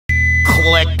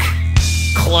Click,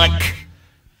 click,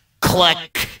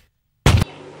 click.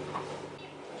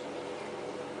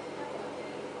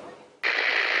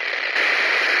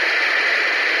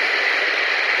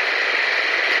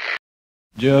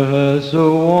 Just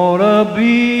wanna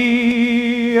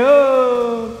be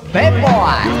a bad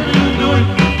boy,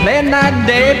 play night and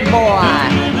day boy.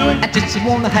 I just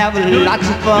wanna have lots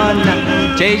of fun,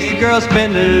 chase the girls,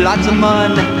 spend lots of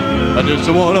money. I just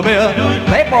wanna be a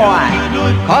playboy,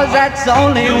 cause that's the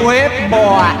only way,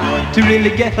 boy, to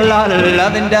really get a lot of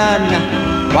loving done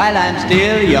while I'm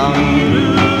still young.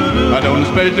 I don't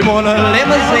especially want a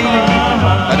limousine,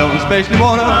 I don't especially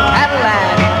want a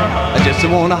Cadillac. I just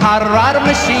want a hot rod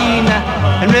machine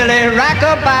and really rack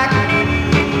her back.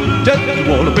 Just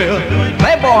wanna be a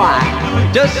playboy,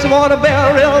 just wanna be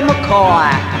a real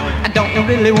McCoy. I don't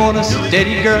really want a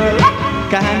steady girl,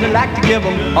 kinda like to give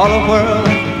 'em all the world.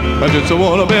 I just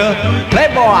wanna be a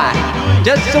playboy,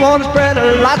 just wanna spread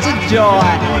lots of joy.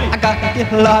 I gotta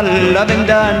get a lot of loving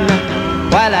done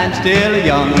while I'm still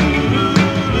young.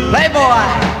 Playboy.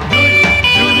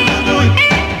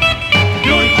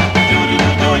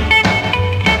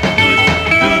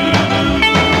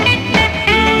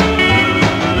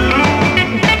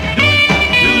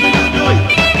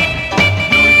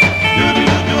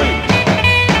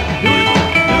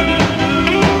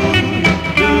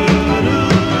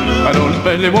 I don't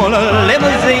especially want a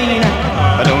limousine,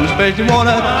 I don't especially want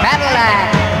a Cadillac.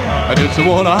 I just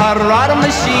want a hot rod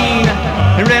machine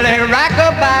and really rack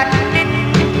her back.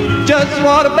 Just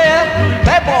wanna be a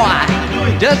playboy,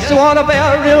 just wanna be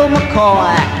a real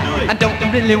McCoy. I don't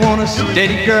really want a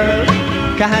steady girl,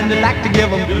 kinda like to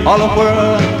give 'em all the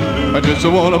world. I just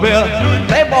wanna be a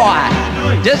playboy,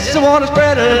 just wanna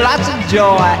spread lots of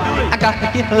joy. I gotta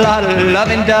get a lot of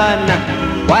loving done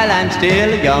while I'm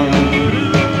still young.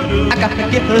 I gotta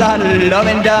get a lot of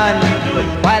loving done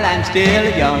while I'm still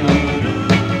young.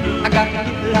 I gotta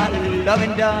get a lot of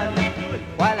loving done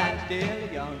while I'm still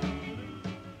young.